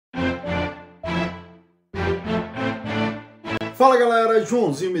Fala galera,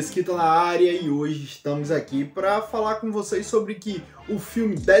 Joãozinho Mesquita na área e hoje estamos aqui para falar com vocês sobre que o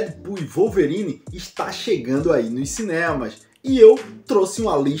filme Deadpool e Wolverine está chegando aí nos cinemas. E eu trouxe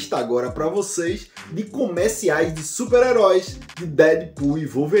uma lista agora para vocês de comerciais de super-heróis de Deadpool e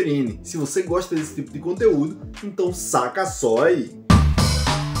Wolverine. Se você gosta desse tipo de conteúdo, então saca só aí!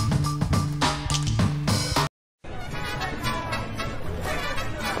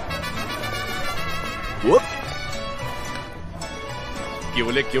 ¿Qué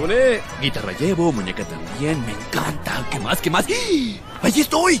ole, qué ole? Guitarra llevo, muñeca también, me encanta. ¿Qué más, qué más? ¡Allí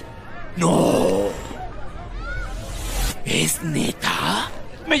estoy! ¡No! ¿Es neta?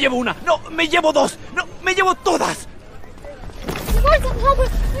 ¡Me llevo una! ¡No! ¡Me llevo dos! ¡No! ¡Me llevo todas!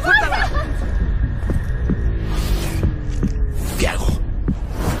 ¡Suéltala! ¿Qué hago?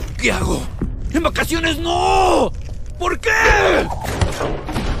 ¿Qué hago? ¡En vacaciones no! ¿Por qué?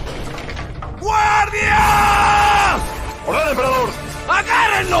 ¡Guardia! ¡Hola, emperador!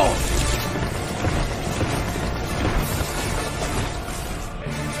 ¡Agárrenlo!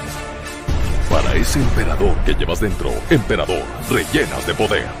 Para ese emperador que llevas dentro, emperador, rellenas de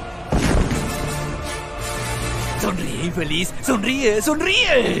poder. Sonríe, infeliz. Sonríe,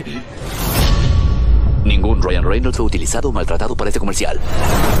 sonríe. Ningún Ryan Reynolds fue utilizado o maltratado para este comercial.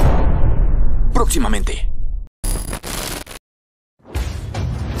 Próximamente.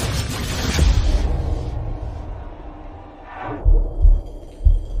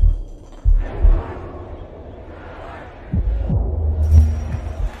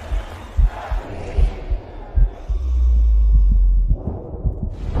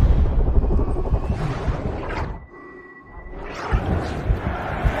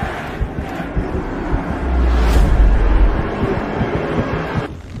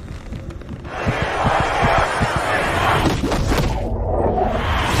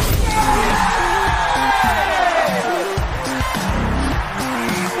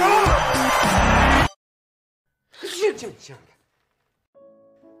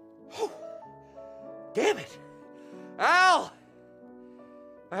 Damn it! Al!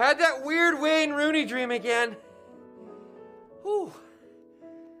 I had that weird Wayne Rooney dream again. Whew.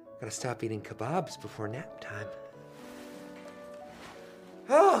 Gotta stop eating kebabs before nap time.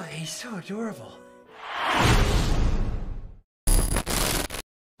 Oh, he's so adorable.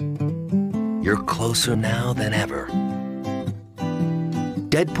 You're closer now than ever.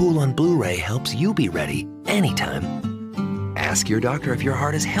 Deadpool on Blu-ray helps you be ready anytime. Ask your doctor if your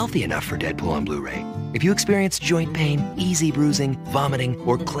heart is healthy enough for Deadpool on Blu-ray. If you experience joint pain, easy bruising, vomiting,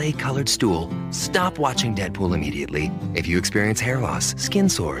 or clay-colored stool, stop watching Deadpool immediately. If you experience hair loss, skin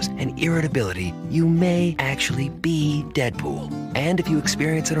sores, and irritability, you may actually be Deadpool. And if you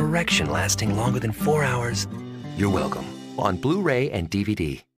experience an erection lasting longer than 4 hours, you're welcome. On Blu-ray and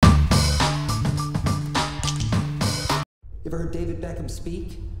DVD. You ever heard David Beckham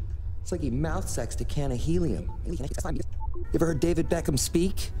speak? It's like he mouth-sexed a can of helium. You ever heard David Beckham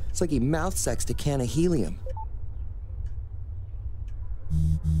speak? It's like he mouth-sexed a can of helium.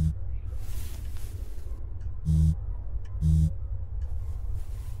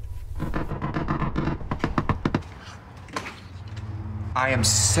 I am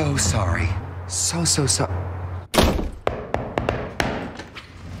so sorry. So sorry.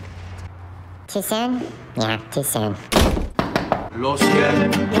 Too soon? Yeah, too soon. Lo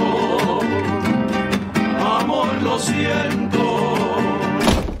siento, amor, lo siento.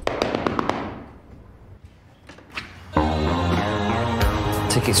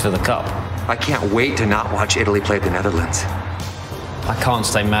 Tickets for the Cup. I can't wait to not watch Italy play the Netherlands. I can't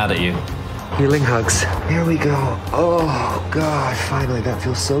stay mad at you. Healing hugs. Here we go. Oh, God, finally, that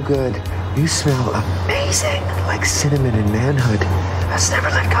feels so good. You smell amazing, like cinnamon and manhood. Let's never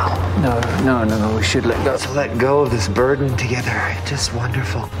let go. No, we should let go. Let's let go of this burden together. Just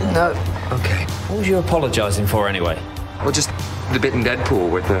wonderful. No. Okay. What was you apologising for anyway? Well, just the bit in Deadpool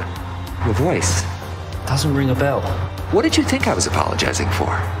with the voice. Doesn't ring a bell. What did you think I was apologizing for?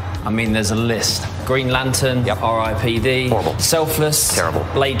 I mean, there's a list. Green Lantern, Yep. R.I.P.D. Horrible. Selfless. Terrible.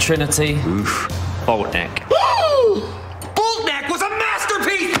 Blade Trinity. Oof. Boltneck. Boltneck was a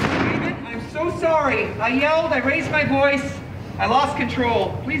masterpiece! David, I'm so sorry. I yelled, I raised my voice. I lost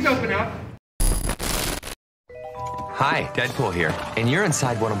control. Please open up. Hi, Deadpool here, and you're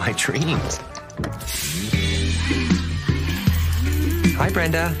inside one of my dreams. Hi,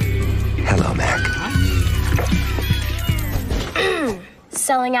 Brenda. Hello, Mac.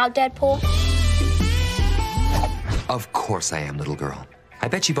 Selling out Deadpool? Of course I am, little girl. I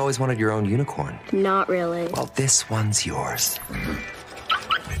bet you've always wanted your own unicorn. Not really. Well, this one's yours.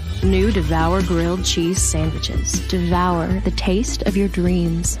 New Devour grilled cheese sandwiches. Devour the taste of your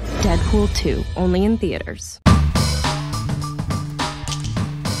dreams. Deadpool 2, only in theaters.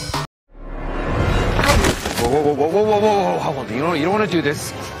 Whoa. Hold on. You don't want to do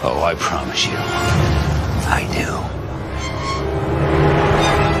this. Oh, I promise you, I do.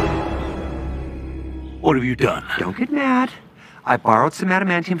 What have you done? Don't get mad. I borrowed some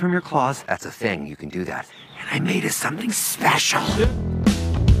adamantium from your claws. That's a thing. You can do that. And I made it something special.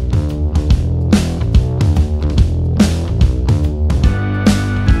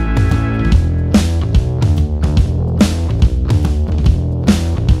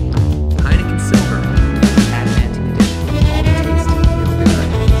 Heineken Silver. Adamantium edition. All the taste. Feel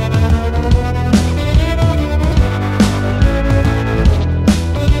good.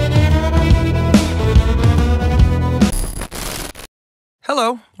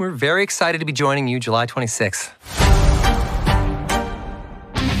 Hello, we're very excited to be joining you July 26th.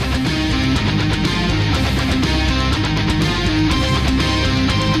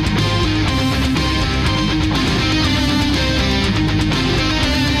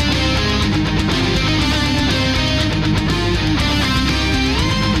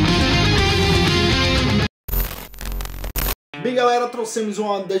 Bem, galera, trouxemos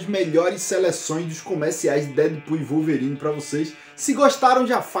uma das melhores seleções dos comerciais de Deadpool e Wolverine pra vocês. Se gostaram,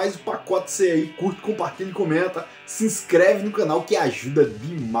 já faz o pacote C aí, curte, compartilha e comenta. Se inscreve no canal que ajuda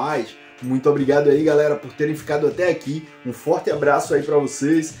demais. Muito obrigado aí, galera, por terem ficado até aqui. Um forte abraço aí pra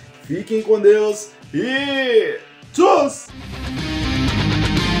vocês. Fiquem com Deus e tchau!